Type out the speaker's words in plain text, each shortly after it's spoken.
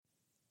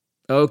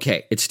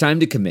Okay, it's time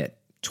to commit.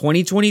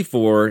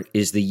 2024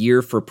 is the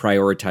year for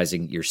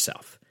prioritizing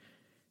yourself.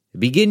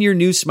 Begin your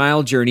new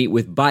smile journey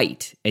with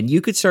Byte, and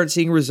you could start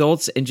seeing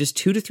results in just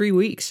 2 to 3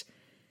 weeks.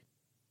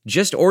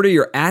 Just order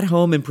your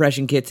at-home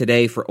impression kit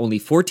today for only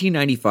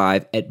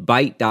 $14.95 at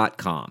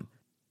Byte.com.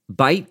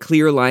 Byte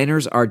clear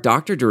liners are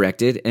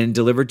doctor-directed and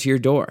delivered to your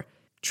door.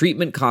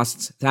 Treatment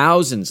costs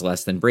thousands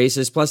less than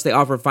braces, plus they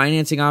offer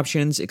financing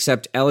options,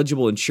 accept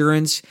eligible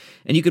insurance,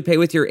 and you could pay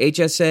with your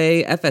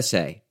HSA,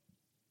 FSA.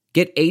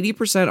 Get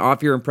 80%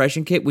 off your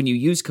impression kit when you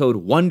use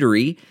code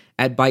WONDERY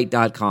at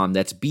Byte.com.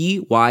 That's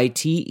BYTE.com.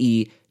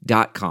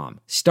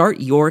 Start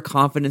your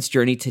confidence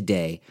journey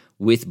today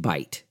with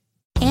Byte.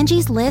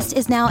 Angie's List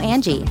is now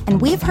Angie, and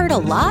we've heard a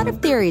lot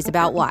of theories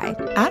about why.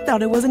 I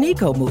thought it was an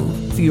eco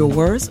move. Fewer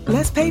words,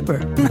 less paper.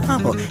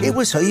 No, it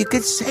was so you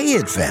could say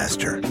it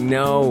faster.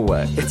 No,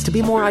 it's to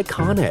be more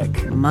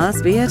iconic.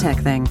 Must be a tech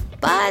thing.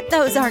 But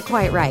those aren't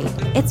quite right.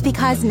 It's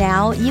because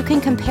now you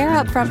can compare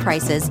upfront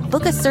prices,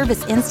 book a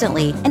service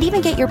instantly, and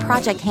even get your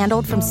project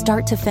handled from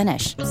start to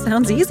finish.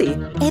 Sounds easy.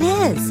 It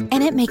is,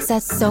 and it makes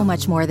us so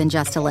much more than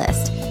just a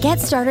list. Get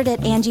started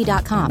at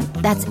Angie.com.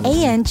 That's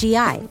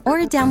ANGI, or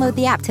download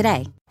the app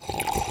today.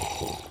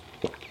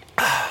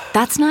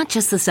 That's not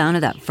just the sound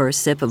of that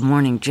first sip of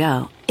Morning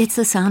Joe. It's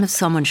the sound of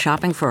someone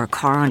shopping for a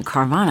car on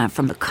Carvana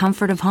from the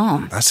comfort of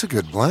home. That's a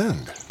good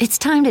blend. It's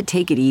time to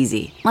take it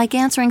easy, like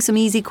answering some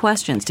easy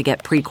questions to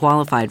get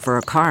pre-qualified for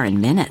a car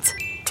in minutes.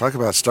 Talk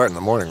about starting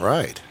the morning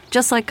right.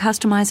 Just like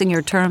customizing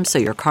your terms so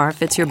your car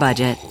fits your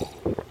budget.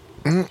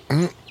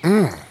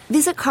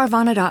 Visit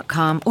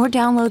Carvana.com or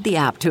download the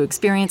app to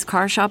experience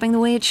car shopping the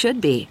way it should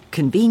be.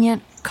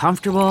 Convenient,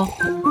 comfortable.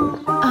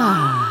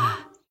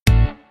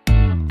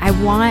 I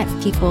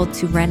want people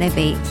to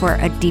renovate for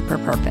a deeper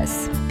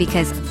purpose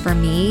because for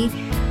me,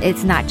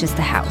 it's not just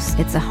a house,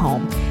 it's a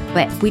home.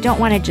 But we don't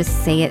want to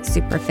just say it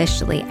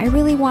superficially. I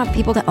really want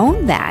people to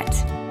own that.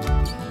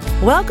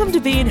 Welcome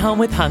to Being Home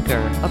with Hunker,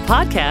 a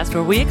podcast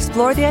where we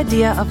explore the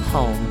idea of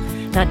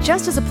home, not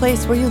just as a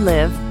place where you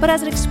live, but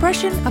as an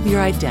expression of your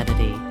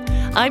identity.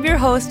 I'm your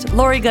host,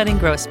 Lori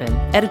Gunning-Grossman,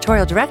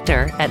 editorial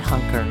director at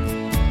Hunker.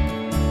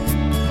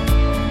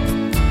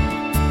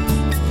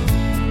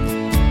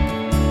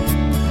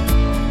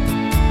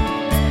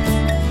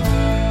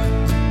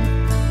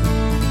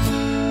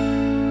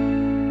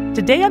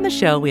 Today on the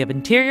show, we have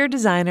interior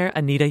designer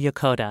Anita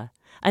Yokota.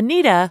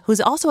 Anita,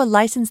 who's also a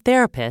licensed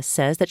therapist,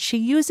 says that she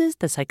uses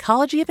the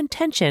psychology of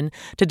intention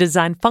to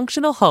design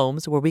functional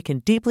homes where we can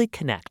deeply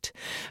connect.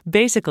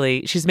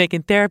 Basically, she's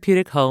making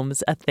therapeutic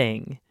homes a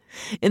thing.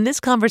 In this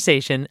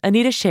conversation,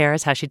 Anita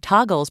shares how she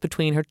toggles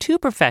between her two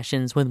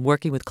professions when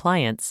working with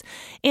clients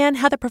and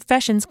how the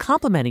professions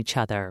complement each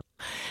other.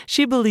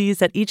 She believes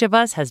that each of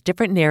us has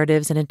different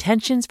narratives and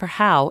intentions for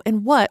how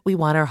and what we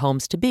want our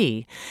homes to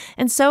be.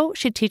 And so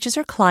she teaches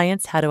her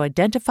clients how to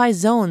identify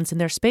zones in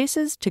their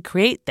spaces to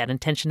create that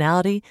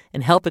intentionality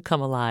and help it come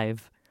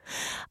alive.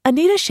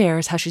 Anita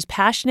shares how she's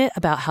passionate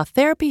about how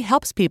therapy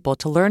helps people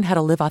to learn how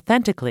to live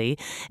authentically,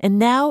 and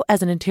now,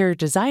 as an interior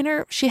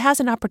designer, she has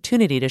an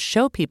opportunity to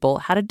show people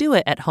how to do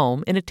it at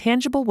home in a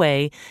tangible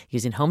way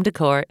using home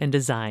decor and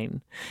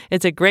design.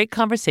 It's a great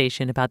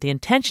conversation about the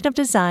intention of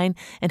design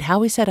and how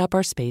we set up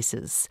our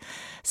spaces.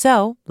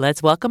 So,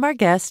 let's welcome our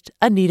guest,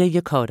 Anita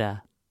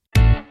Yokota.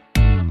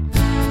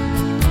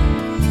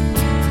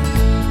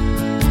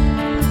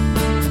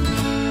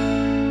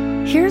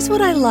 Here's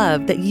what I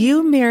love, that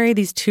you marry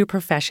these two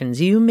professions.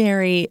 You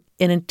marry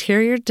an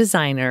interior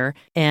designer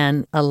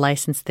and a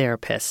licensed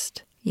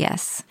therapist.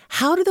 Yes.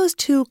 How do those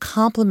two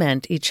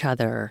complement each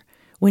other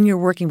when you're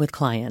working with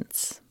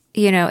clients?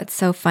 You know, it's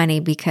so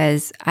funny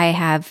because I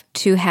have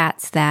two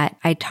hats that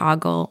I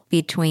toggle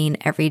between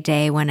every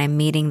day when I'm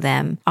meeting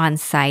them on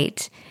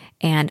site.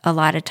 And a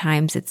lot of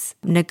times it's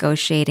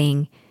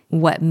negotiating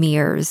what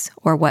mirrors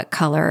or what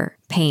color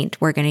paint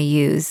we're going to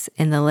use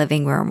in the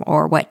living room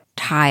or what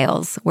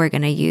tiles we're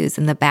going to use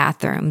in the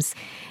bathrooms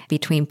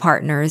between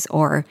partners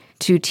or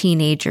two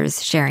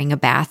teenagers sharing a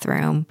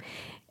bathroom.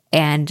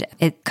 And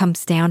it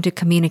comes down to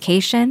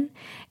communication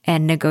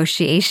and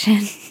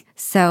negotiation.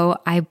 So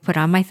I put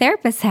on my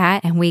therapist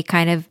hat and we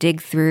kind of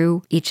dig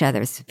through each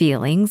other's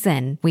feelings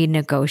and we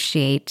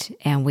negotiate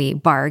and we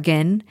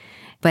bargain,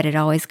 but it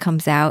always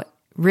comes out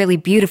really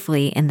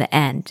beautifully in the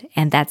end.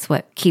 And that's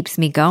what keeps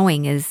me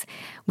going is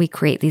we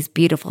create these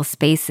beautiful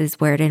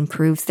spaces where it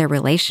improves their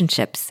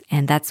relationships.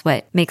 And that's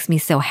what makes me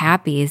so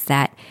happy is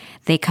that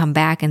they come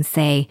back and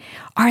say,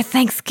 our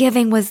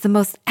Thanksgiving was the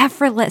most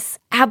effortless,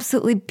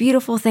 absolutely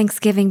beautiful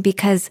Thanksgiving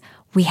because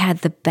we had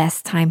the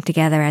best time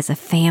together as a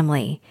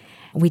family.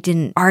 We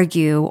didn't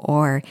argue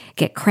or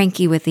get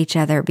cranky with each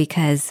other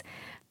because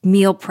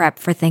meal prep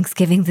for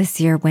Thanksgiving this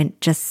year went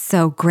just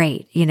so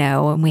great, you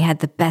know, and we had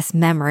the best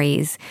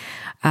memories.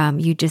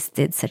 You just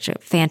did such a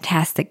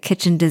fantastic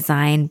kitchen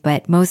design,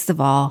 but most of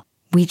all,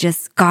 we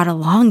just got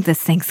along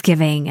this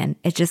Thanksgiving and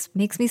it just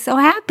makes me so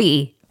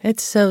happy.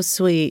 It's so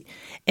sweet.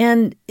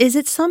 And is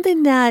it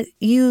something that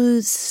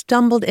you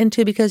stumbled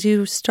into because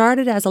you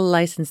started as a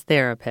licensed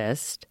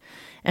therapist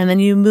and then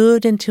you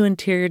moved into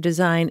interior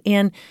design.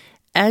 And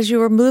as you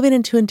were moving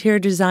into interior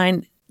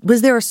design,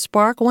 was there a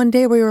spark one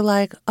day where you were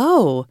like,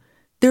 oh,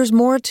 there's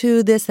more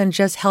to this than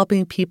just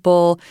helping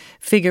people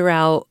figure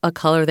out a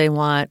color they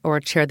want or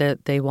a chair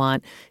that they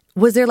want?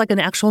 Was there like an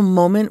actual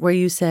moment where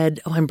you said,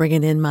 oh, I'm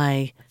bringing in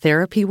my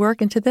therapy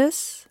work into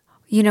this?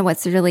 You know,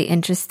 what's really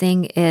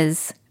interesting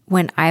is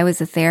when I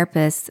was a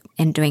therapist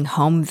and doing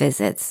home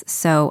visits,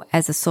 so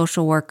as a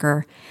social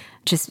worker,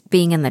 just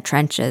being in the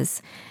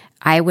trenches,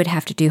 I would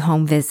have to do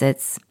home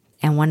visits.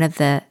 And one of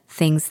the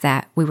things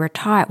that we were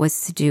taught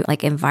was to do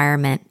like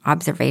environment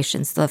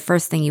observations. So the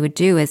first thing you would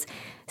do is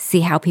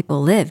see how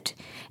people lived,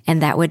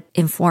 and that would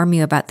inform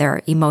you about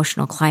their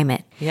emotional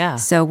climate. Yeah.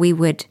 So we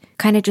would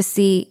kind of just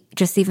see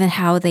just even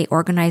how they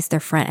organized their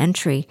front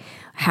entry,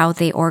 how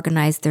they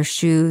organized their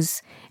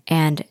shoes,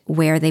 and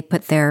where they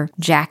put their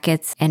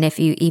jackets. And if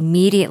you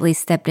immediately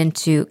stepped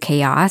into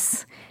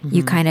chaos,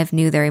 you kind of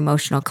knew their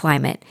emotional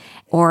climate.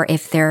 Or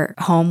if their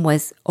home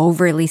was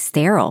overly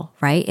sterile,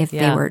 right? If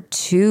they were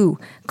too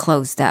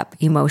closed up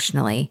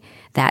emotionally,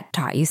 that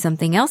taught you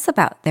something else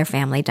about their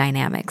family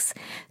dynamics.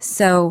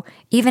 So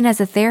even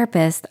as a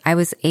therapist, I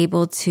was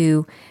able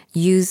to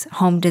use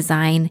home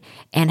design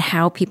and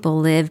how people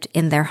lived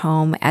in their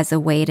home as a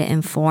way to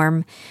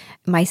inform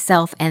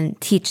myself and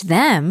teach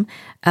them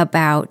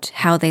about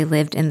how they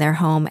lived in their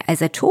home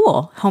as a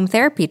tool, home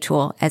therapy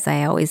tool, as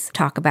I always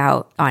talk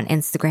about on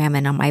Instagram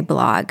and on my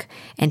blog,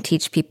 and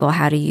teach people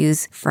how to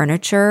use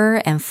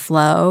furniture and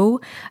flow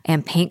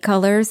and paint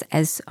colors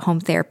as home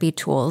therapy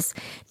tools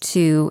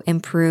to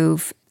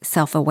improve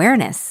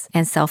self-awareness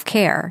and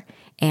self-care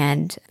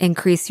and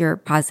increase your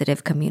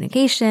positive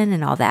communication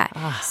and all that.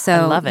 So,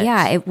 I love it.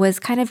 Yeah, it was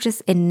kind of just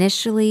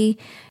initially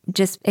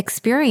just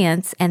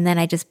experience, and then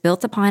I just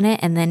built upon it.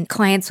 And then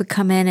clients would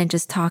come in and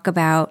just talk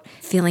about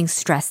feeling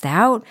stressed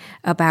out,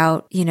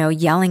 about, you know,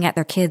 yelling at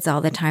their kids all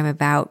the time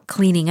about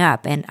cleaning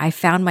up. And I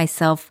found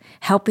myself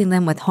helping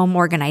them with home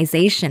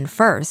organization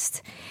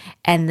first,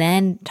 and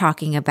then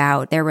talking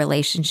about their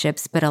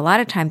relationships. But a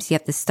lot of times you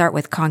have to start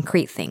with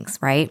concrete things,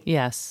 right?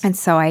 Yes. And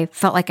so I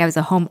felt like I was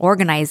a home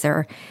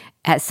organizer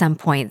at some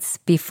points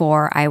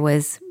before I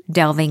was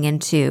delving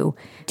into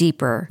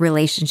deeper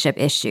relationship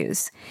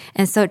issues.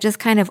 And so it just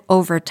kind of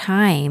over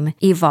time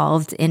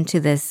evolved into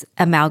this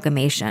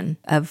amalgamation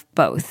of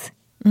both.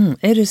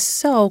 It is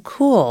so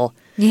cool.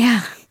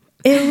 Yeah.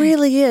 It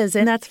really is.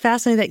 And that's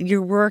fascinating that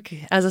your work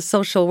as a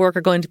social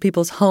worker going to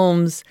people's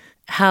homes,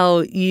 how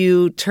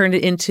you turned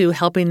it into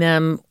helping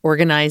them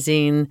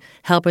organizing,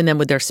 helping them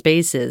with their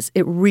spaces.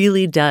 It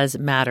really does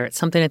matter. It's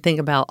something I think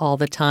about all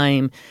the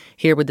time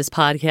here with this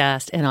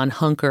podcast and on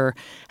Hunker,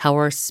 how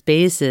our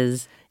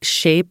spaces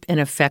shape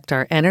and affect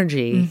our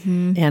energy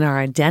and our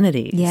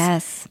identities.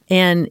 Yes.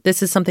 And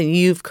this is something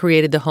you've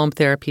created, the home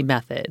therapy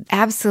method.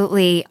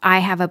 Absolutely. I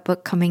have a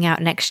book coming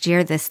out next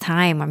year this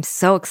time. I'm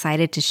so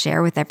excited to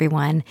share with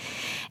everyone.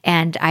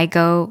 And I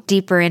go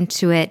deeper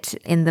into it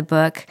in the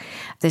book.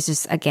 There's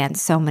just, again,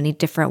 so many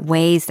different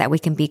ways that we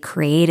can be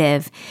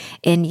creative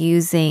in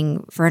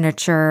using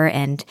furniture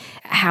and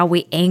how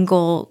we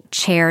angle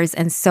chairs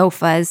and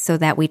sofas so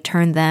that we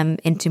turn them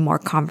into more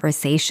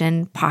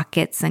conversation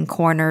pockets and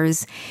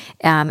corners.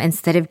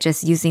 Instead of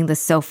just using the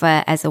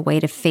sofa as a way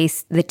to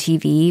face the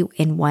TV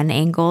in one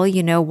angle,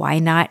 you know, why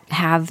not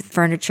have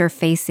furniture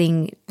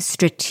facing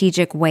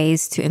strategic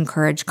ways to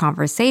encourage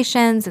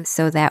conversations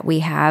so that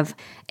we have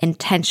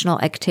intentional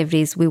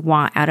activities we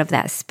want out of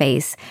that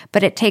space?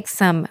 But it takes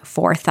some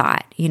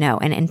forethought, you know,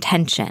 and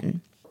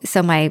intention.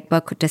 So my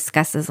book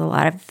discusses a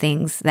lot of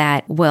things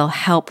that will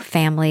help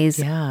families,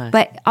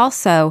 but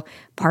also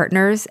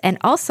partners and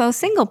also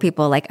single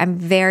people. Like I'm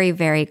very,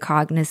 very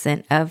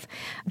cognizant of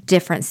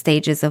different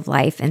stages of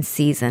life and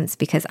seasons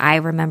because I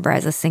remember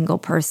as a single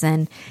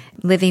person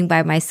living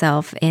by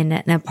myself in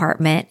an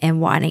apartment and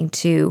wanting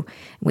to,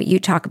 when you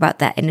talk about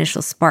that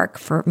initial spark,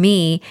 for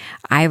me,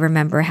 I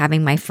remember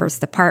having my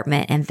first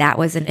apartment and that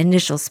was an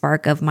initial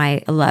spark of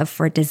my love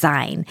for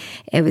design.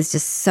 It was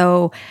just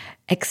so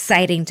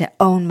exciting to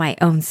own my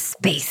own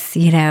space,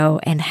 you know,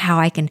 and how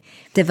I can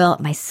develop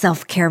my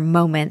self-care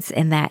moments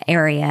in that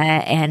area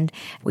and,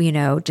 you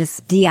know,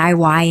 just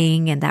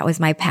DIYing. And that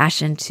was my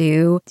passion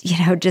too.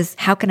 You know, just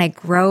how can I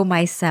grow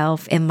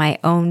myself in my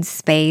own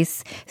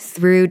space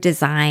through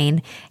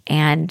design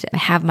and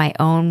have my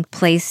own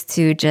place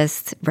to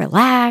just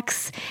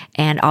relax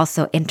and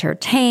also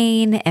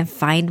entertain and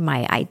find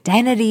my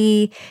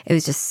identity. It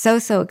was just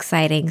so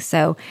exciting.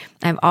 So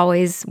I'm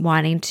always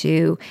wanting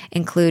to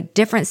include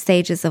different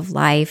stages of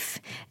life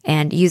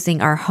and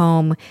using our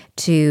home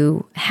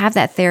to have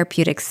that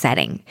therapeutic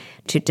setting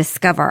to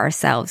discover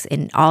ourselves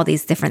in all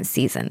these different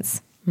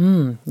seasons.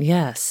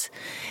 Yes.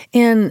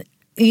 And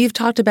you've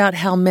talked about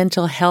how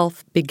mental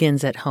health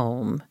begins at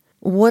home.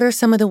 What are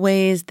some of the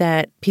ways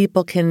that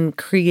people can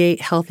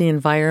create healthy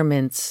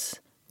environments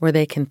where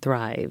they can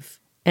thrive?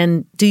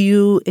 And do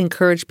you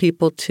encourage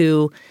people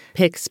to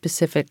pick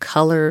specific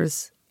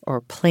colors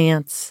or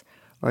plants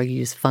or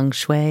use feng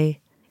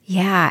shui?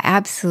 Yeah,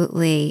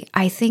 absolutely.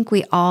 I think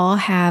we all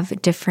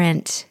have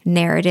different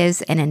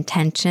narratives and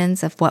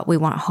intentions of what we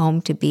want home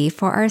to be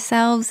for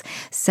ourselves.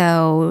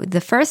 So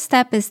the first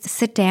step is to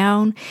sit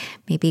down,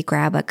 maybe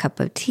grab a cup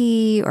of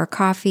tea or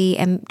coffee,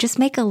 and just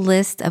make a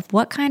list of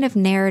what kind of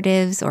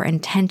narratives or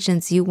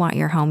intentions you want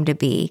your home to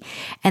be.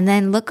 And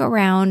then look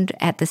around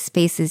at the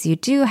spaces you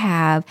do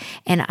have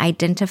and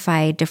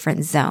identify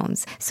different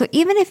zones. So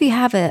even if you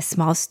have a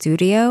small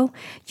studio,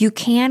 you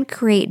can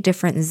create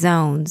different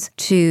zones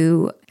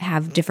to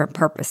have different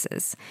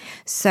purposes.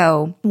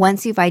 So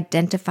once you've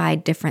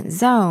identified different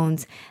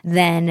zones,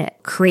 then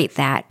create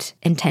that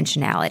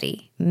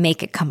intentionality,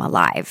 make it come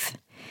alive.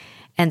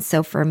 And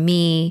so for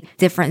me,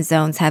 different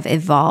zones have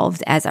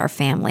evolved as our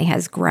family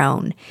has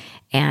grown.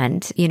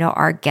 And,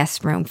 our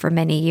guest room for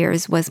many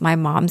years was my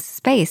mom's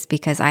space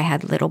because I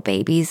had little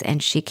babies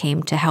and she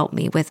came to help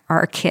me with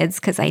our kids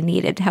because I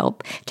needed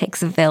help. It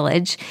takes a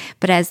village.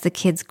 But as the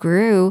kids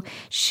grew,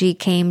 she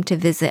came to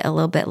visit a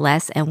little bit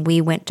less and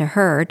we went to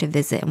her to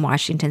visit in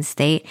Washington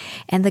State.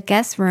 And the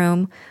guest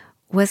room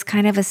was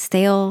kind of a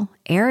stale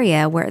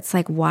area where it's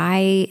like,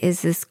 why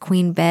is this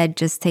queen bed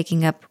just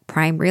taking up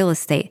prime real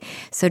estate?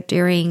 So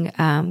during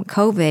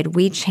COVID,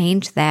 we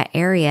changed that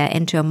area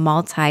into a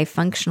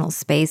multifunctional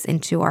space,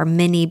 into our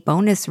mini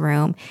bonus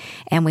room.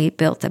 And we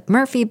built a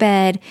Murphy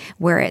bed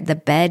where the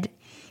bed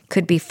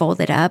could be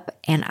folded up.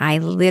 And I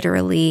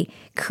literally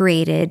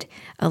created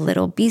a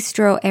little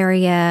bistro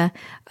area,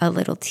 a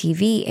little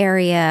TV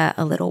area,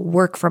 a little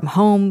work from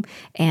home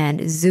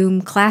and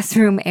Zoom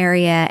classroom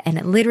area. And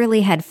it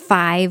literally had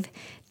 5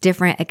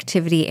 different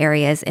activity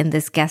areas in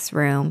this guest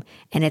room.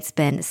 And it's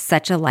been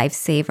such a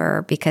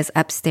lifesaver because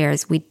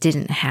upstairs we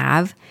didn't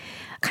have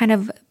kind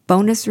of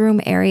bonus room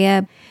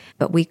area,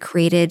 but we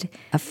created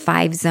a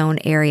 5-zone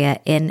area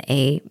in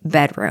a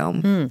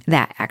bedroom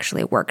that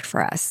actually worked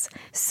for us.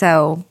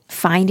 So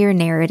find your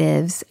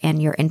narratives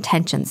and your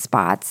intention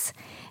spots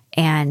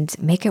and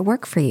make it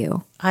work for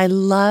you. I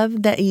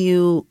love that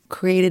you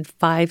created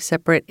 5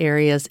 separate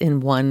areas in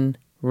one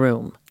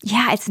room.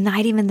 Yeah, it's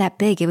not even that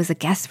big. It was a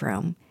guest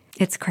room.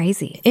 It's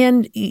crazy.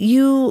 And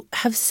you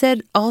have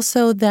said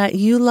also that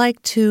you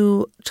like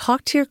to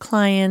talk to your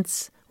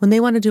clients when they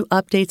want to do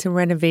updates and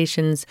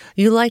renovations.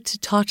 You like to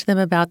talk to them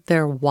about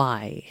their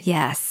why.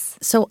 Yes.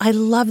 So I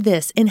love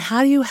this. And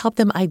how do you help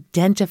them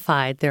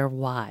identify their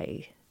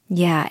why?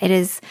 Yeah, it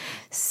is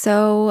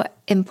so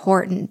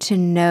important to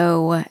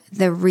know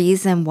the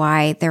reason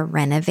why they're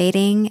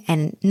renovating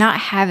and not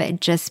have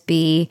it just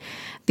be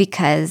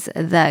because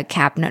the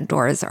cabinet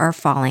doors are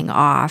falling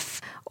off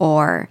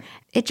or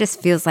it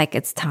just feels like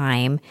it's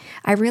time.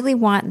 I really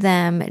want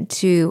them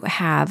to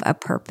have a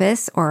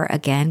purpose, or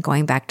again,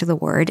 going back to the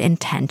word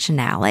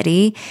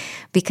intentionality,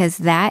 because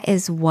that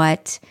is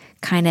what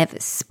kind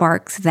of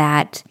sparks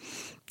that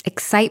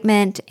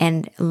excitement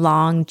and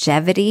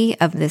longevity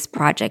of this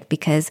project.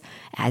 Because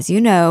as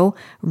you know,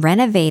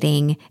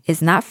 renovating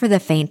is not for the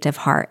faint of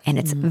heart and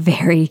it's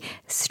very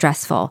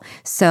stressful.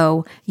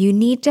 So you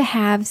need to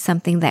have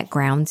something that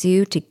grounds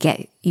you to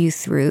get you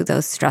through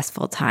those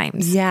stressful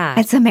times. Yeah.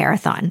 It's a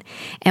marathon.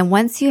 And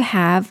once you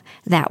have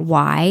that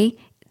why,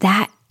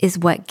 that is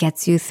what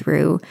gets you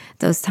through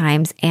those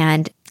times.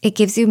 And it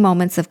gives you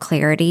moments of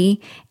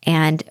clarity.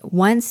 And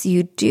once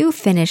you do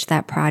finish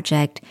that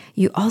project,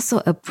 you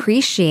also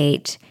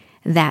appreciate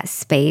that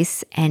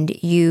space and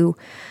you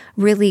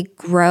really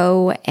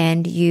grow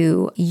and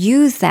you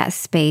use that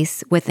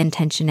space with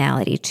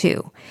intentionality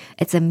too.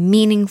 It's a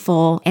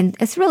meaningful, and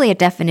it's really a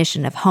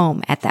definition of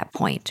home at that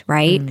point,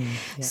 right?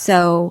 Yeah.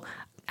 So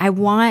I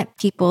want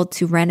people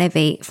to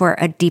renovate for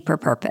a deeper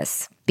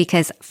purpose.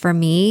 Because for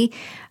me,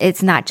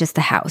 it's not just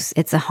a house,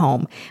 it's a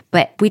home.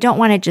 But we don't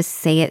want to just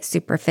say it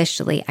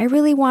superficially. I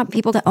really want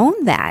people to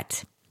own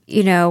that.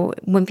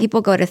 When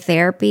people go to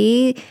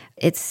therapy,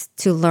 it's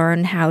to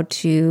learn how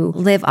to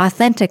live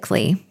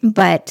authentically.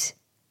 But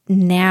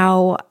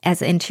now,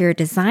 as an interior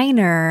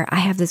designer, I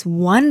have this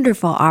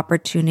wonderful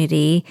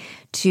opportunity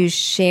to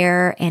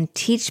share and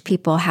teach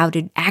people how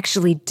to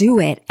actually do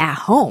it at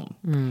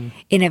home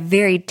in a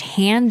very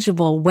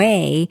tangible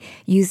way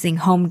using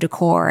home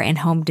decor and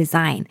home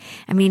design.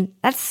 I mean,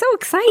 that's so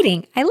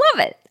exciting. I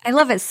love it. I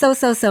love it so,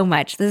 so, so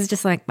much. This is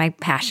just like my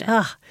passion.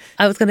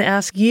 I was going to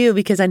ask you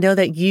because I know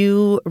that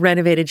you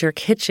renovated your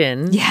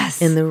kitchen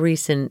in the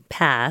recent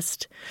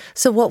past.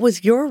 So what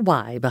was your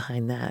why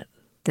behind that?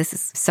 This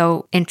is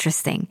so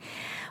interesting.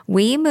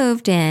 We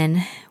moved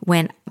in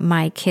when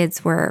my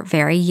kids were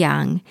very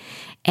young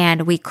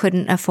and we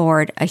couldn't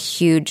afford a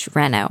huge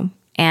reno.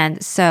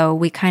 And so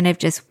we kind of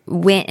just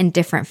went in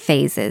different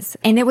phases.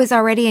 And it was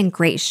already in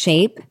great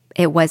shape.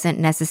 It wasn't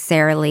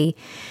necessarily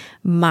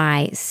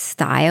my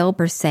style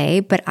per se,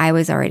 but I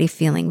was already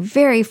feeling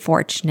very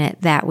fortunate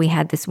that we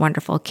had this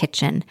wonderful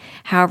kitchen.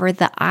 However,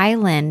 the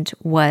island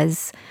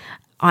was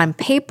on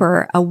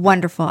paper, a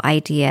wonderful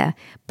idea,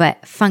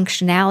 but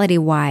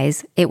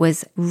functionality-wise, it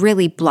was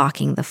really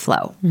blocking the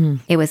flow.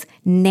 It was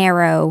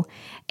narrow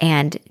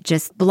and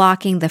just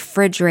blocking the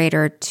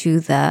refrigerator to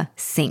the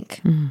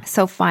sink.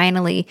 So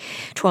finally,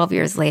 12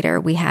 years later,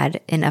 we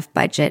had enough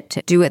budget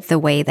to do it the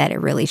way that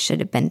it really should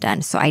have been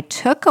done. So I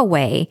took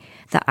away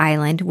the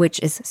island, which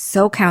is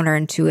so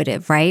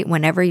counterintuitive, right?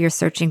 Whenever you're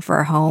searching for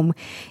a home,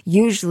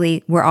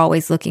 usually we're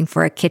always looking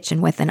for a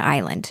kitchen with an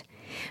island.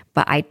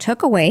 But I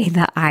took away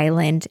the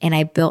island and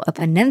I built a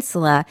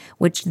peninsula,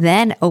 which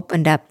then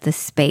opened up the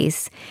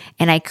space.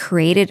 And I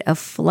created a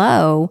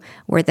flow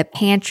where the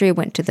pantry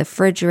went to the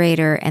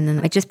refrigerator. And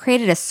then I just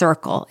created a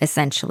circle,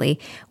 essentially,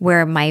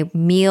 where my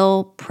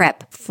meal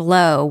prep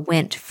flow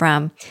went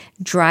from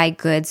dry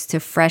goods to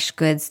fresh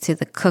goods to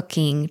the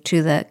cooking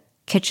to the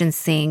kitchen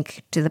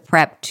sink to the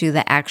prep to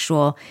the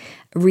actual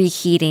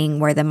reheating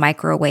where the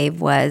microwave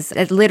was.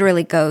 It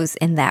literally goes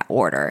in that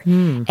order.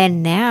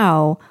 And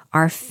now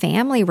our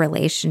family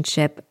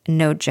relationship,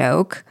 no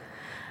joke,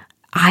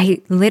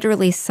 I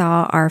literally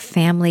saw our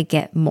family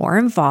get more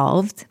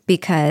involved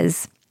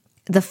because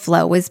the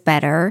flow was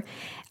better.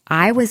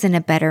 I was in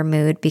a better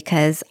mood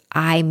because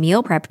I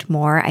meal prepped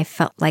more. I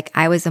felt like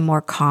I was a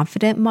more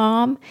confident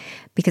mom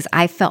because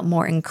I felt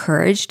more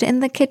encouraged in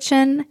the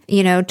kitchen,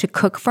 to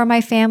cook for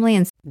my family.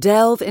 And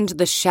delve into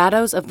the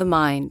shadows of the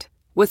mind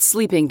with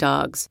Sleeping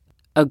Dogs,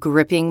 a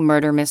gripping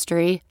murder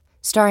mystery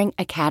starring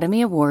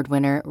Academy Award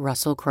winner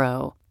Russell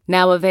Crowe.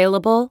 Now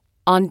available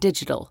on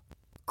digital.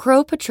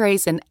 Crowe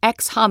portrays an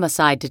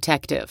ex-homicide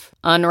detective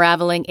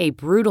unraveling a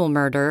brutal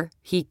murder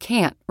he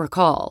can't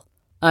recall.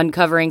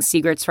 Uncovering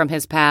secrets from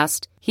his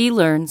past, he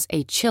learns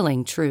a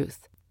chilling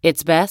truth.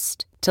 It's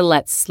best to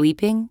let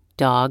sleeping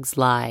dogs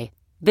lie.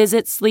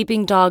 Visit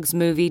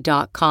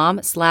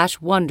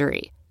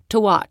sleepingdogsmovie.com/Wondery to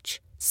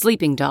watch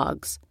Sleeping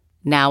Dogs,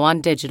 now on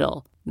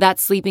digital.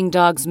 That's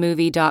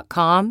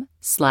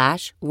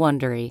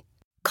sleepingdogsmovie.com/Wondery.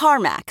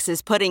 CarMax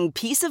is putting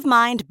peace of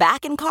mind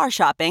back in car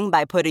shopping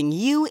by putting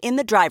you in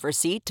the driver's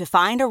seat to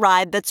find a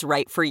ride that's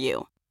right for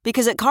you.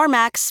 Because at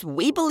CarMax,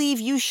 we believe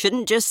you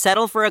shouldn't just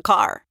settle for a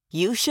car.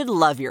 You should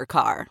love your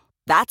car.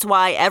 That's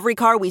why every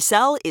car we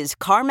sell is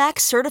CarMax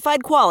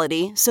certified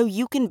quality, so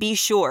you can be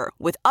sure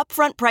with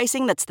upfront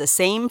pricing that's the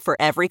same for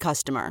every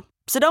customer.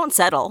 So don't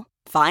settle.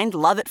 Find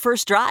love at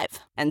first drive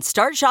and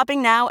start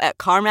shopping now at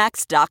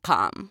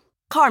CarMax.com.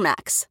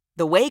 CarMax,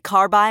 the way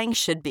car buying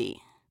should be.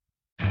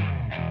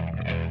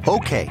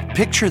 Okay,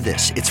 picture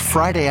this. It's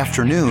Friday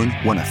afternoon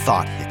when a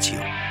thought hits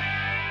you.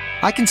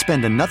 I can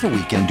spend another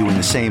weekend doing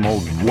the same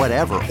old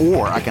whatever,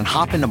 or I can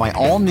hop into my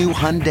all-new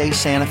Hyundai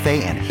Santa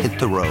Fe and hit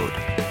the road.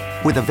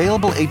 With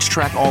available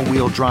H-Track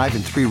all-wheel drive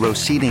and 3-row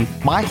seating,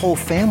 my whole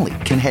family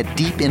can head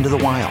deep into the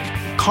wild.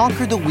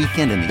 Conquer the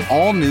weekend in the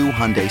all-new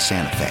Hyundai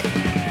Santa Fe.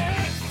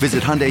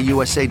 Visit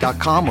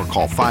HyundaiUSA.com or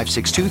call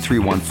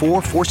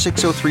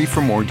 562-314-4603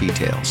 for more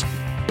details.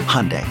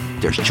 Hyundai,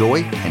 there's joy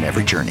in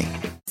every journey.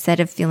 instead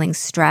of feeling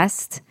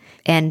stressed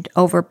and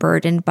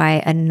overburdened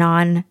by a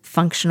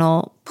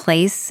non-functional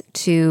place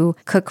to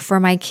cook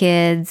for my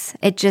kids,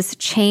 it just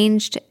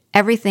changed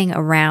everything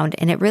around.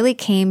 And it really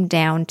came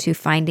down to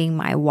finding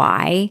my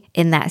why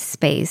in that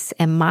space.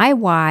 And my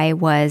why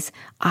was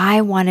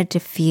I wanted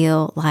to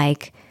feel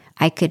like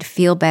I could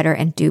feel better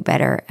and do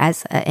better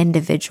as an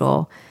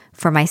individual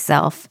for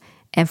myself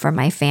and for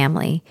my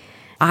family.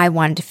 I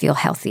wanted to feel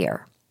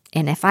healthier.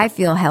 And if I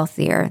feel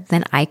healthier,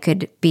 then I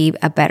could be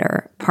a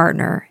better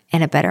partner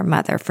and a better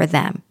mother for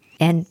them.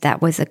 And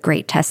that was a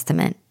great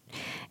testament.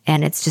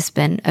 And it's just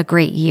been a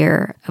great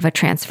year of a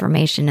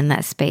transformation in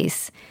that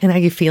space. And are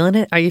you feeling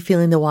it? Are you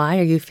feeling the why?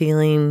 Are you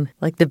feeling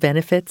like the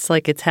benefits,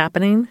 like it's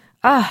happening?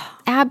 Oh,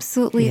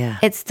 absolutely. Yeah.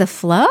 It's the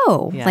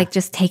flow. Yeah. Like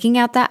just taking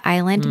out that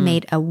island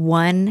made a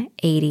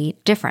 180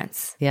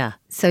 difference. Yeah.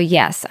 So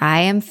yes,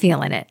 I am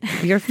feeling it.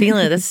 You're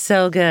feeling it. That's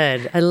so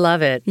good. I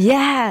love it.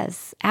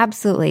 Yes,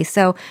 absolutely.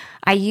 So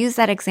I use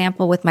that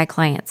example with my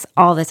clients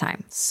all the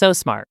time. So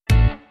smart.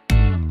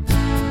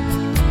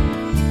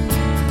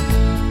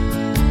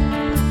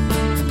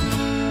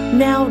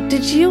 Now,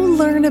 did you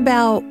learn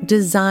about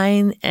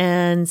design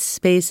and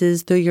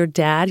spaces through your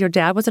dad? Your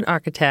dad was an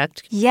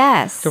architect.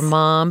 Yes. Your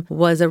mom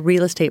was a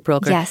real estate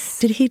broker. Yes.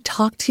 Did he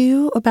talk to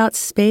you about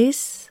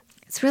space?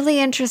 It's really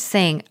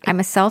interesting.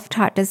 I'm a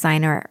self-taught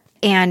designer,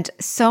 and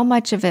so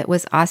much of it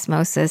was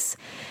osmosis.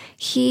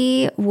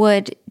 He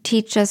would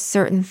teach us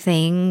certain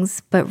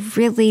things, but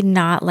really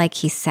not like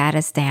he sat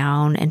us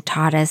down and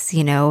taught us,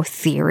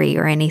 theory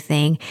or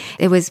anything.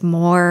 It was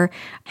more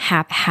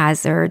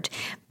haphazard.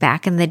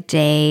 Back in the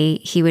day,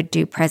 he would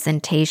do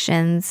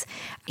presentations.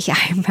 Yeah,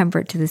 I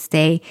remember to this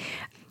day,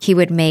 he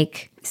would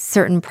make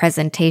certain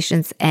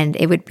presentations and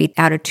it would be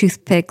out of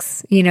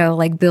toothpicks,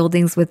 like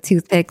buildings with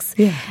toothpicks,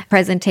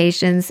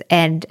 presentations.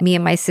 And me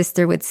and my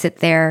sister would sit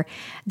there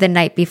the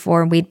night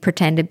before and we'd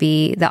pretend to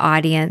be the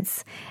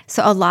audience.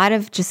 So a lot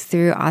of just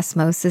through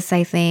osmosis,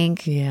 I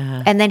think.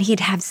 Yeah. And then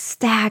he'd have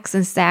stacks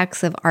and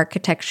stacks of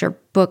architecture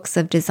books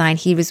of design.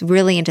 He was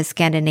really into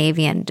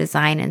Scandinavian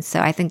design. And so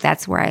I think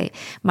that's where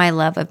my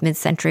love of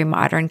mid-century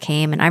modern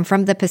came. And I'm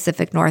from the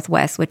Pacific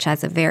Northwest, which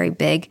has a very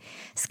big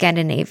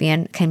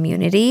Scandinavian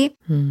community.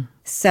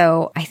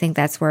 So I think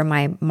that's where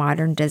my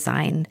modern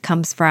design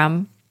comes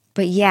from.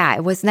 But yeah,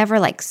 it was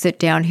never like sit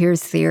down,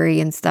 here's theory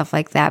and stuff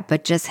like that,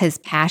 but just his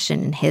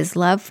passion and his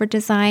love for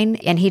design.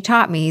 And he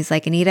taught me, he's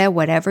like, Anita,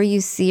 whatever you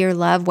see or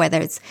love,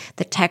 whether it's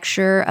the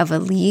texture of a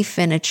leaf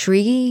in a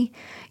tree,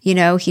 you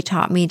know, he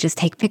taught me just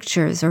take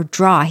pictures or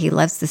draw. He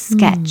loves to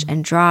sketch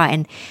and draw.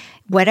 And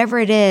whatever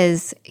it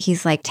is,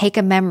 he's like, take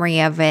a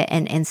memory of it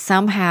and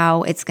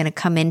somehow it's going to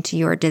come into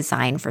your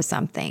design for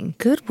something.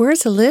 Good words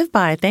to live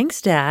by.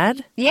 Thanks,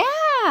 Dad.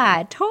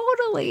 Yeah,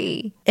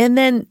 totally. And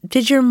then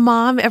did your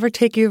mom ever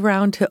take you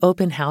around to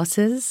open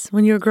houses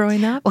when you were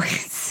growing up? Oh,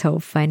 it's so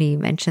funny you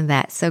mentioned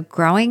that. So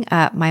growing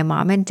up, my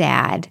mom and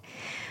dad,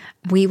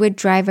 we would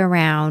drive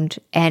around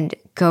and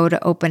go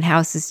to open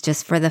houses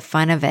just for the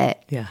fun of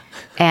it. Yeah.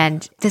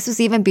 And this was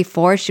even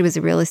before she was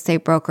a real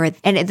estate broker.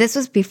 And this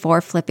was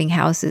before flipping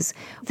houses.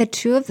 The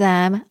two of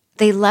them,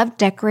 they loved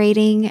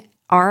decorating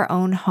our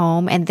own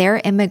home, and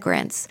they're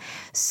immigrants.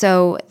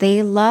 So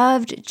they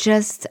loved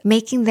just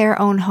making their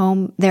own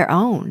home their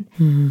own.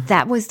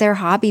 That was their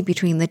hobby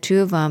between the two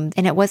of them.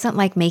 And it wasn't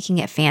like making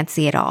it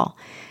fancy at all.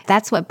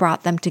 That's what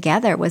brought them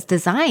together was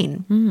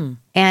design.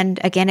 And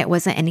again, it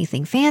wasn't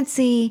anything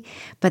fancy,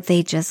 but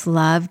they just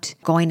loved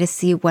going to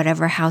see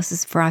whatever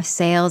houses for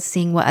sale,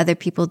 seeing what other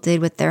people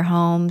did with their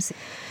homes.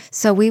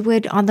 So we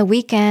would, on the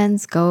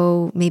weekends,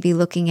 go maybe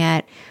looking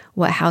at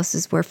what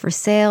houses were for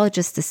sale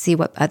just to see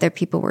what other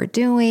people were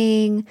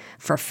doing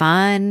for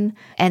fun.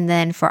 And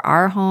then for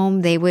our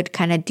home, they would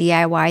kind of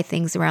DIY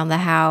things around the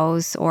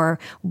house or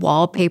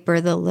wallpaper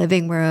the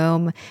living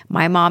room.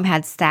 My mom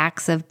had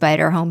stacks of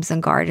Better Homes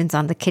and Gardens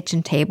on the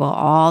kitchen table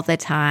all the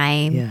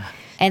time. Yeah.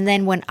 And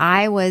then when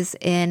I was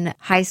in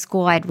high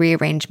school, I'd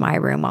rearrange my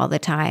room all the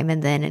time.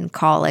 And then in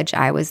college,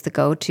 I was the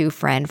go-to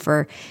friend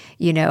for,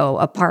 you know,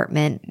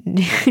 apartment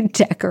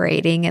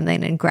decorating. And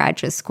then in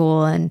graduate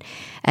school and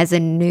as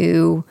a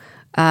new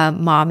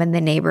mom in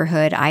the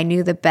neighborhood, I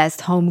knew the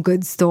best home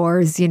goods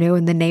stores, you know,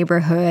 in the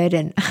neighborhood.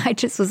 And I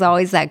just was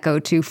always that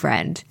go-to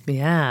friend.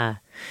 Yeah.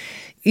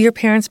 Your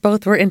parents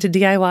both were into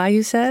DIY,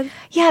 you said?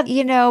 Yeah,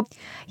 you know,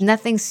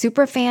 nothing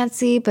super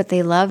fancy, but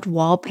they loved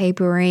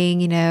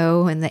wallpapering, you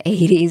know, in the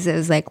 80s. It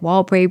was like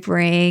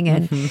wallpapering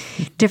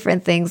and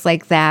different things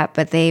like that.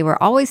 But they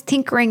were always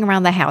tinkering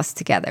around the house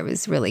together. It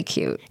was really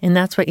cute. And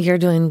that's what you're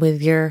doing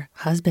with your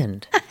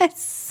husband.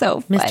 It's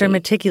so funny. Mr.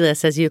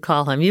 Meticulous, as you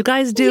call him. You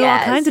guys do all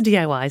kinds of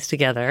DIYs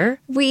together.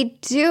 We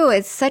do.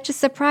 It's such a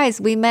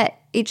surprise. We met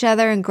each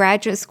other in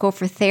graduate school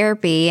for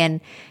therapy.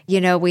 And, you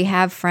know, we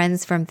have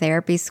friends from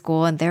therapy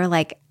school and they're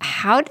like,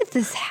 how did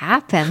this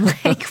happen?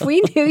 Like,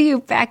 we knew you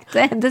back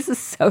then. This is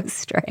so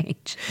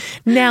strange.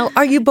 Now,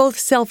 are you both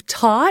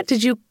self-taught?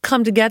 Did you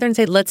come together and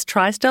say, let's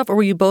try stuff? Or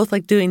were you both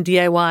like doing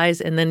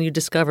DIYs and then you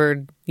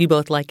discovered you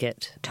both like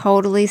it?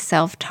 Totally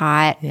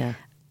self-taught. Yeah.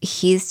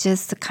 He's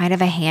just kind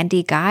of a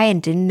handy guy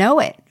and didn't know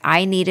it.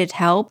 I needed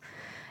help.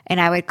 And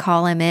I would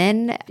call him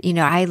in. You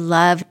know, I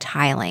love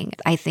tiling.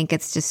 I think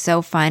it's just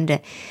so fun to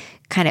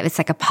kind of, it's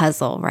like a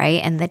puzzle, right?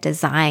 And the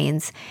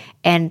designs,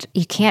 and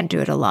you can't do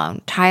it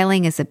alone.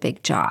 Tiling is a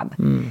big job.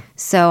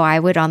 So I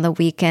would on the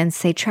weekends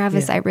say,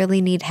 Travis, I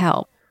really need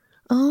help.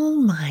 Oh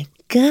my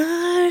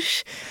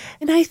gosh.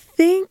 And I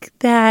think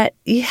that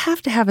you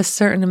have to have a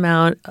certain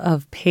amount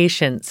of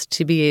patience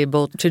to be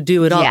able to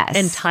do it all. Yes.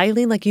 And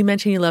tiling, like you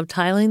mentioned, you love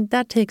tiling,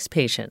 that takes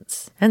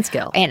patience and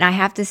skill. And I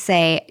have to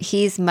say,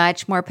 he's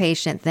much more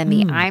patient than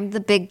me. I'm the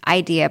big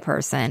idea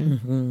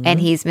person, and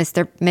he's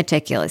Mr.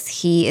 Meticulous.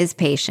 He is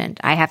patient.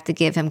 I have to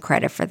give him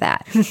credit for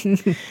that.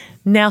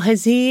 Now,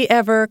 has he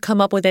ever come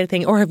up with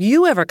anything, or have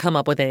you ever come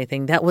up with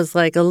anything that was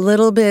like a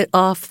little bit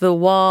off the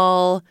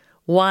wall,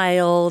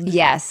 wild?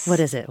 Yes. What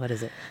is it? What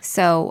is it?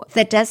 So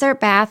the desert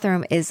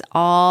bathroom is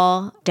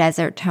all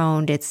desert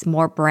toned. It's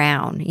more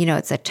brown. You know,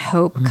 it's a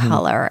taupe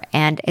color,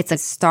 and it's a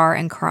star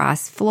and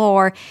cross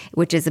floor,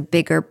 which is a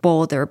bigger,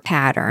 bolder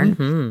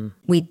pattern.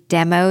 We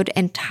demoed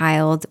and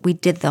tiled. We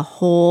did the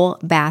whole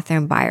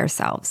bathroom by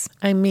ourselves.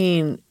 I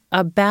mean,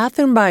 a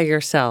bathroom by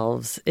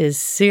yourselves is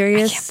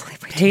serious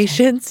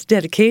patience,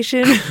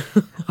 dedication.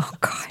 Oh,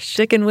 gosh.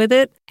 Sticking with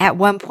it. At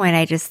one point,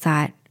 I just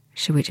thought,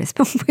 should we just,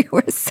 we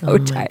were so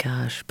tired. Oh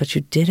my gosh, but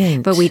you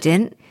didn't. But we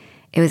didn't.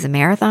 It was a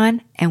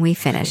marathon and we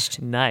finished.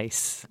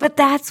 Nice. But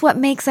that's what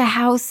makes a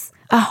house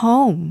a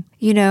home,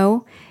 you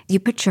know? You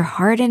put your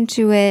heart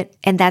into it,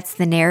 and that's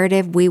the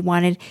narrative we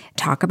wanted to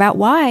talk about.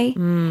 Why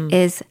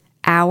is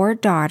our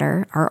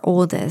daughter, our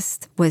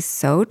oldest, was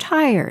so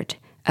tired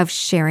of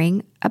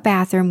sharing a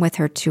bathroom with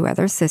her two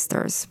other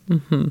sisters.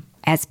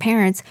 As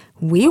parents,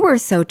 we were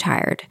so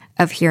tired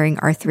of hearing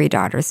our three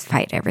daughters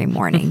fight every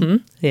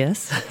morning.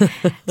 Yes.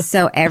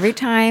 So every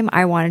time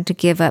I wanted to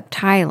give up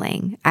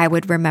tiling, I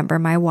would remember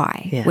my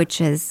why,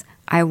 which is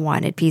I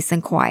wanted peace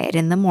and quiet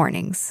in the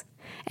mornings.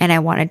 And I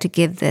wanted to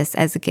give this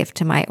as a gift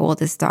to my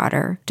oldest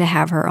daughter to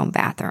have her own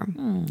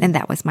bathroom. And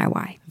that was my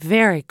why.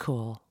 Very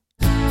cool.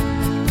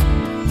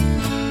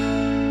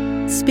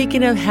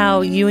 Speaking of how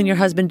you and your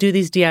husband do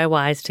these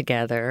DIYs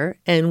together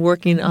and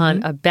working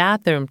on a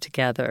bathroom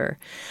together,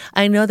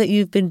 I know that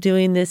you've been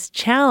doing this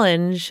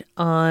challenge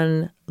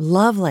on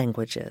love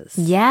languages.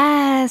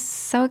 Yes,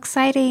 so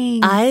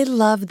exciting. I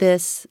love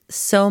this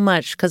so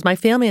much because my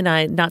family and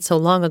I, not so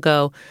long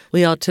ago,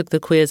 we all took the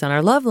quiz on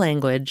our love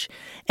language,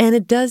 and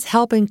it does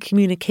help in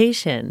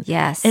communication.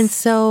 Yes. And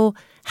so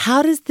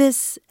how does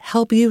this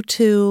help you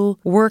to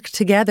work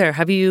together?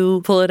 Have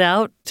you pulled it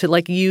out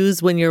to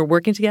use when you're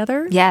working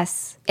together?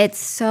 Yes. It's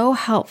so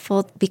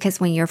helpful because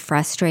when you're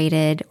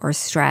frustrated or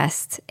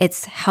stressed,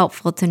 it's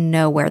helpful to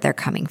know where they're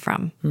coming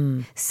from.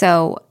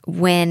 So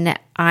when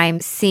I'm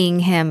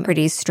seeing him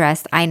pretty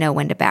stressed, I know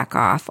when to back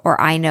off,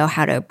 or I know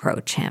how to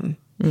approach him.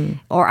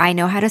 Or I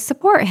know how to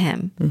support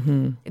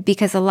him.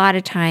 Because a lot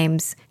of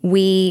times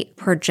we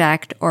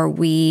project or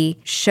we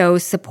show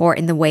support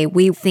in the way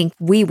we think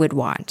we would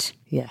want.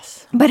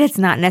 Yes. But it's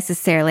not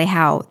necessarily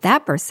how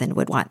that person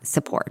would want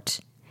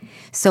support.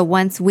 So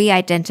once we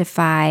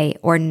identify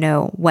or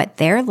know what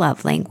their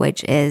love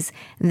language is,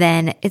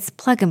 then it's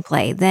plug and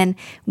play. Then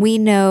we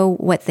know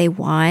what they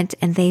want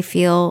and they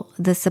feel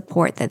the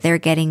support that they're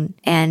getting.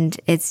 And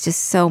it's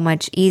just so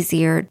much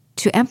easier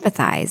to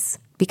empathize.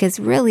 Because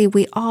really,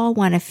 we all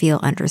want to feel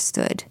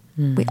understood.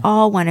 We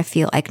all want to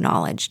feel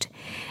acknowledged.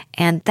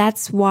 And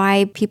that's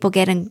why people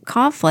get in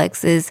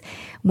conflicts is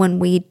when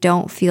we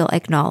don't feel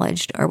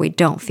acknowledged or we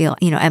don't feel,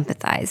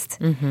 empathized.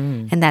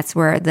 And that's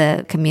where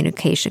the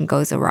communication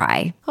goes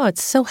awry. Oh,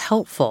 it's so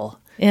helpful.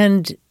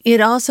 And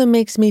it also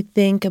makes me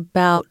think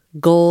about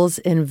goals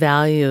and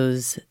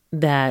values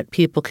that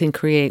people can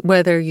create,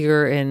 whether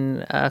you're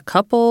in a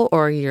couple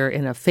or you're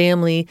in a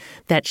family,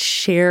 that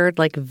shared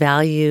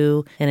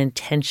value and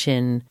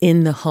intention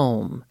in the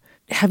home.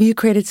 Have you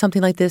created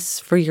something like this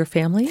for your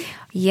family?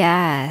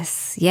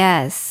 Yes.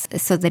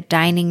 So the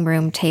dining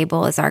room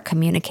table is our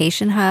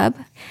communication hub.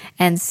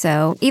 And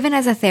so even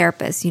as a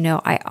therapist,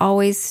 I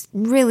always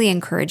really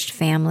encouraged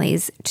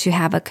families to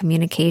have a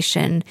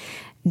communication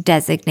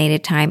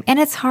designated time. And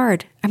it's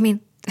hard.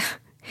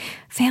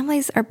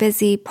 Families are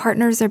busy,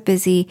 partners are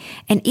busy,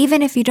 and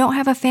even if you don't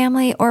have a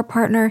family or a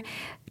partner,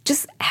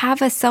 just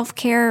have a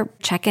self-care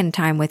check-in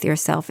time with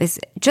yourself is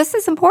just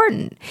as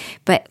important.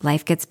 But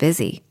life gets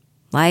busy.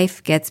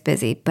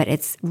 But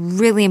it's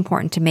really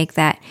important to make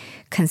that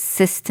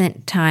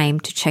consistent time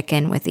to check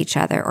in with each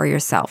other or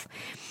yourself.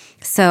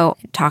 So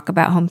talk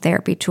about home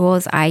therapy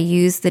tools. I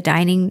use the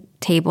dining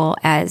table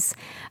as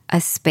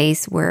a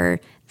space where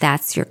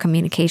that's your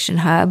communication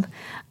hub,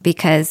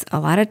 because a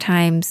lot of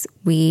times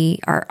we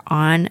are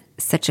on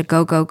such a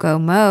go, go, go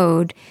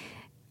mode.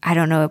 I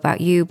don't know about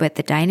you, but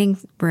the dining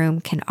room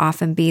can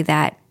often be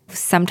that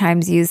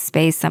sometimes use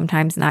space,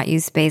 sometimes not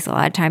use space. A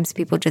lot of times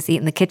people just eat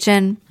in the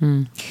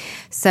kitchen.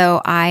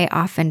 So I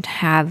often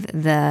have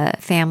the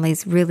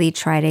families really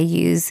try to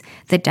use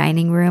the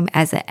dining room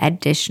as an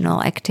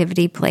additional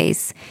activity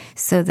place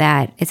so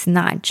that it's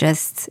not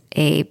just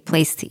a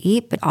place to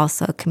eat, but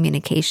also a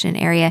communication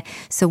area.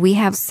 So we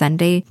have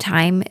Sunday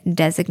time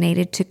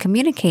designated to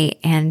communicate,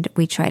 and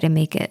we try to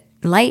make it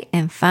light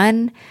and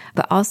fun,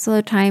 but also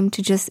a time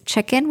to just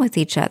check in with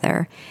each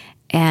other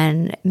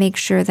and make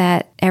sure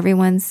that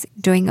everyone's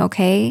doing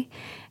okay.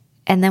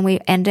 And then we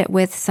end it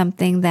with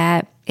something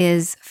that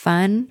is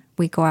fun.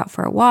 We go out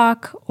for a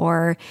walk,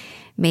 or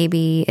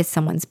maybe it's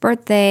someone's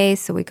birthday,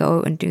 so we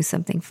go and do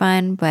something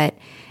fun. But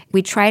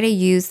we try to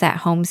use that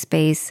home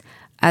space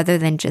other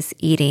than just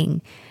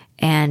eating.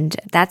 And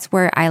that's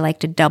where I like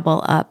to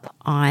double up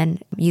on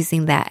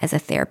using that as a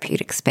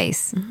therapeutic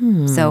space.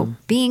 So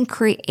being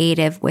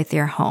creative with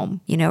your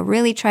home,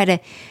 really try to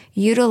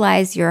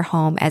utilize your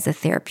home as a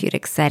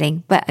therapeutic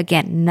setting. But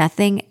again,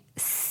 nothing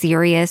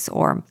serious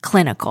or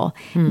clinical.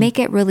 Make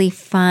it really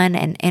fun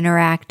and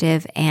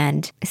interactive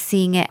and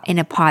seeing it in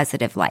a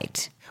positive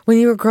light. When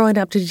you were growing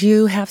up, did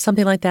you have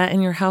something like that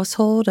in your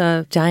household?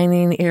 A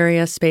dining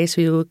area space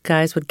where you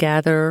guys would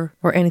gather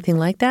or anything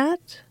like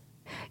that?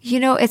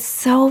 It's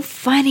so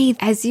funny.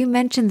 As you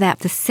mentioned that,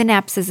 the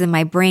synapses in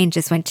my brain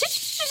just went,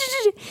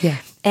 yeah.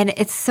 And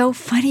it's so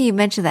funny you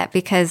mentioned that,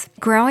 because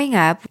growing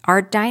up,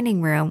 our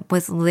dining room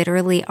was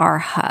literally our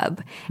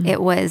hub.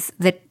 It was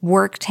the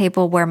work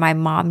table where my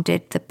mom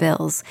did the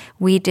bills.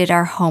 We did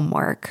our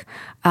homework.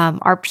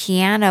 Our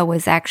piano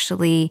was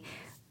actually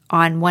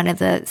on one of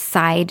the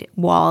side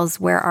walls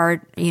where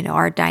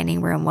our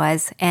dining room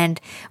was.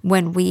 And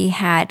when we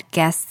had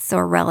guests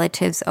or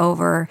relatives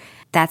over,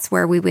 that's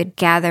where we would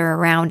gather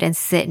around and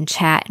sit and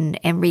chat and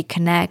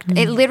reconnect.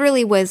 It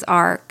literally was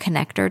our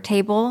connector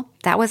table.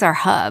 That was our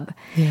hub.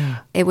 Yeah.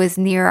 It was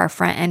near our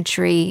front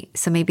entry.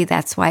 So maybe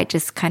that's why it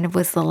just kind of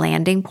was the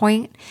landing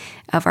point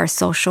of our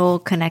social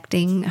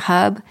connecting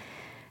hub.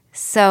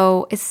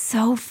 So it's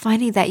so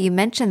funny that you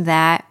mentioned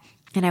that.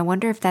 And I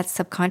wonder if that's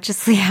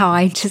subconsciously how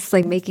I just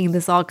making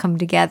this all come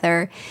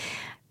together.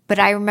 But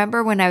I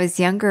remember when I was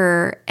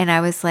younger and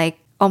I was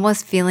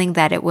almost feeling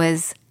that it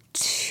was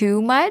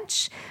too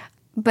much.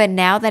 But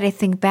now that I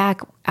think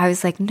back, I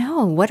was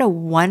no, what a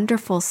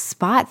wonderful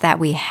spot that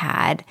we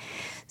had.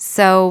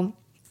 So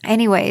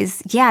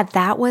anyways, yeah,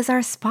 that was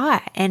our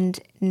spot. And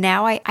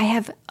now I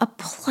have a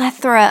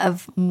plethora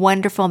of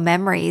wonderful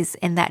memories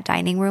in that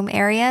dining room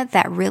area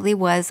that really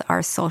was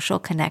our social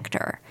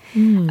connector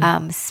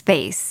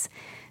space.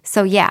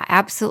 So yeah,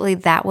 absolutely.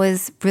 That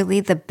was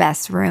really the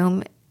best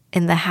room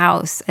in the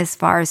house as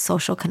far as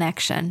social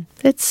connection.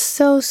 It's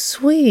so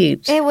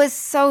sweet. It was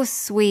so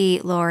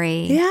sweet,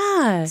 Lori.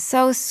 Yeah.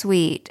 So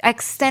sweet.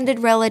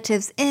 Extended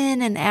relatives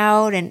in and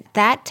out. And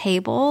that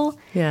table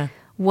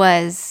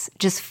was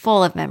just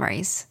full of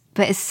memories.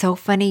 But it's so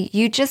funny.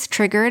 You just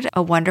triggered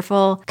a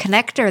wonderful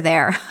connector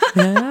there.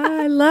 Yeah,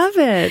 I love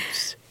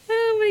it.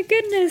 Oh, my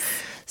goodness.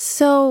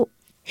 So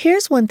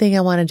here's one thing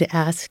I wanted to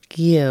ask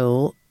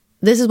you.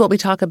 This is what we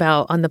talk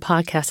about on the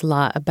podcast a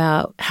lot,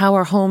 about how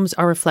our homes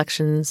are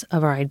reflections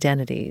of our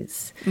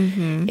identities.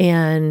 Mm-hmm.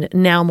 And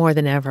now more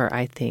than ever,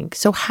 I think.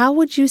 So how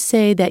would you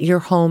say that your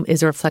home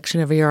is a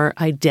reflection of your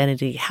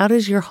identity? How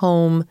does your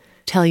home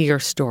tell your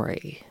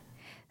story?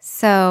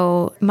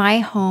 So my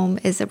home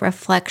is a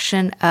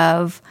reflection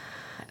of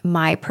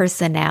my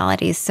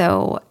personality.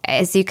 So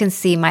as you can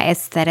see, my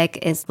aesthetic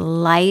is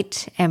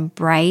light and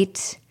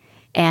bright,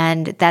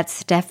 and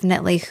that's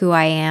definitely who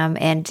I am.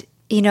 And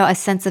a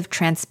sense of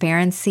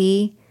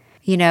transparency.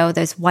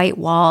 There's white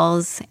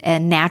walls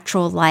and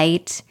natural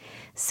light.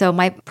 So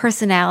my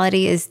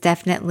personality is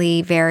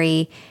definitely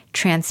very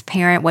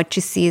transparent. What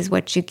you see is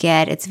what you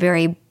get. It's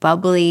very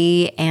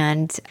bubbly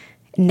and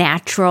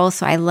natural.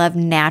 So I love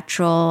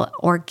natural,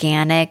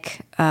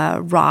 organic,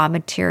 raw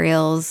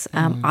materials,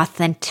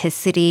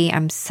 authenticity.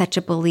 I'm such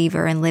a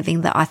believer in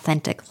living the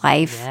authentic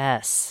life.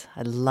 Yes,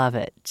 I love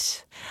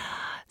it.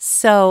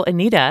 So,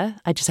 Anita,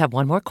 I just have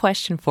one more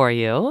question for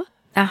you.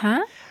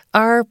 Uh-huh.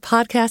 Our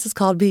podcast is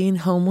called Being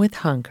Home with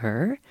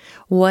Hunger.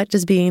 What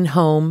does being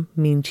home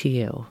mean to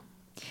you?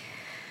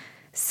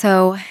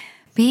 So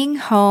being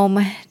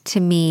home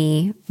to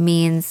me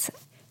means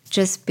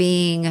just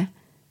being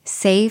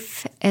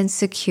safe and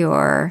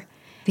secure,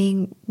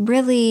 being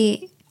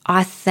really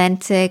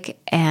authentic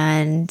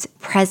and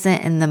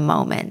present in the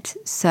moment.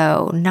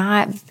 So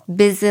not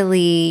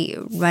busily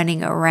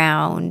running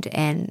around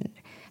and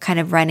kind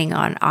of running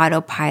on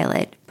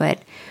autopilot,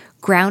 but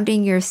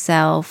grounding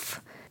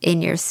yourself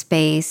in your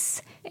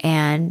space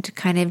and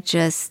kind of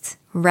just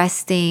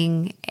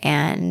resting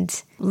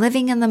and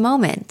living in the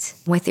moment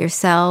with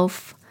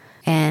yourself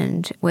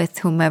and with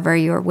whomever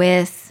you're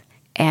with,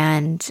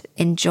 and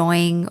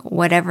enjoying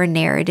whatever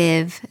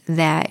narrative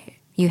that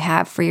you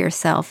have for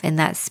yourself in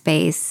that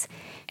space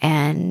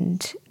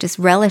and just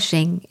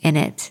relishing in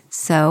it.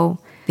 So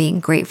being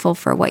grateful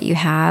for what you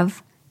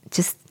have,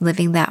 just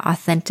living that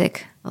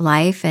authentic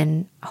life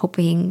and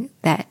hoping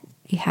that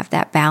you have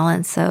that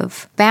balance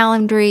of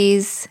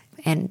boundaries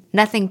and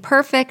nothing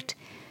perfect,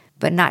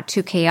 but not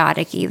too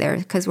chaotic either,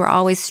 because we're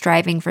always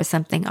striving for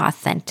something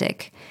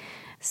authentic.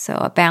 So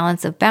a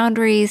balance of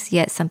boundaries,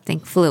 yet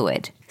something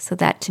fluid. So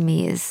that to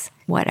me is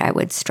what I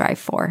would strive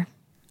for.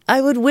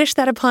 I would wish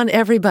that upon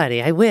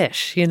everybody. I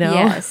wish,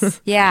 Yes.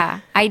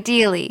 Yeah.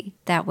 Ideally,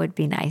 that would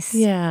be nice.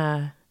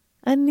 Yeah.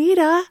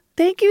 Anita,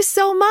 thank you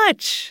so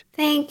much.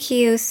 Thank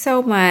you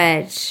so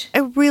much. I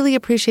really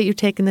appreciate you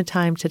taking the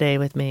time today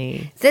with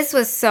me. This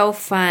was so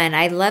fun.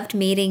 I loved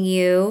meeting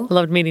you.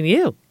 Loved meeting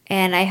you.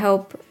 And I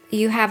hope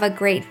you have a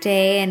great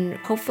day, and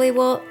hopefully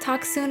we'll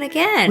talk soon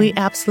again. We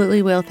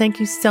absolutely will. Thank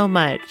you so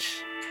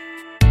much.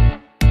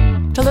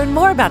 To learn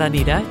more about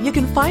Anita, you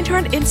can find her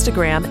on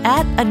Instagram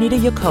at Anita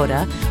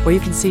Yokota, where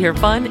you can see her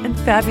fun and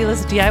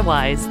fabulous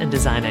DIYs and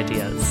design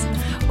ideas.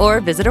 Or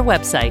visit her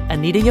website,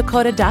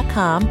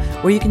 AnitaYokota.com,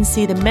 where you can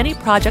see the many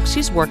projects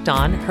she's worked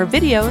on, her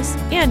videos,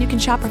 and you can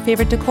shop her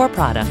favorite decor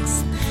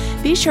products.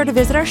 Be sure to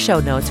visit our show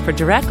notes for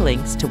direct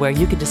links to where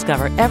you can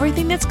discover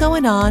everything that's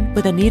going on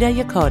with Anita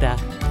Yokota.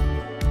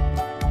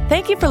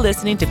 Thank you for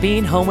listening to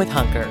Being Home with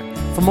Hunger.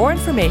 For more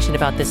information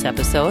about this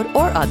episode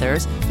or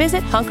others,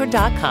 visit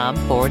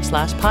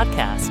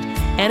hunker.com/podcast.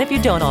 And if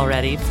you don't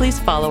already, please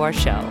follow our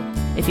show.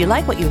 If you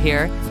like what you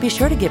hear, be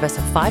sure to give us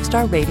a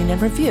 5-star rating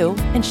and review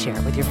and share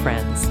it with your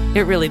friends.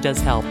 It really does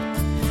help.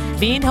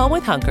 Being Home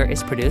with Hunger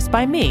is produced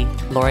by me,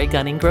 Lori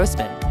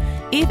Gunning-Grossman.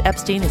 Eve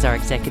Epstein is our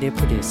executive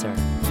producer.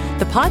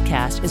 The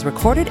podcast is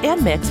recorded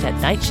and mixed at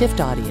Night Shift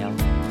Audio.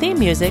 Theme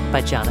music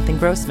by Jonathan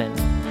Grossman.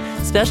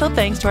 Special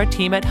thanks to our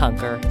team at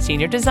Hunker,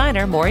 Senior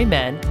Designer Maury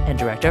Men, and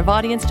Director of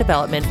Audience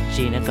Development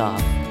Gina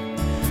Goff.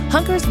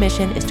 Hunker's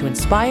mission is to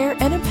inspire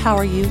and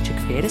empower you to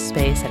create a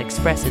space that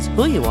expresses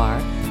who you are,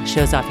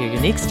 shows off your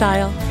unique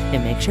style,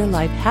 and makes your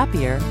life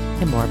happier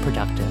and more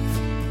productive.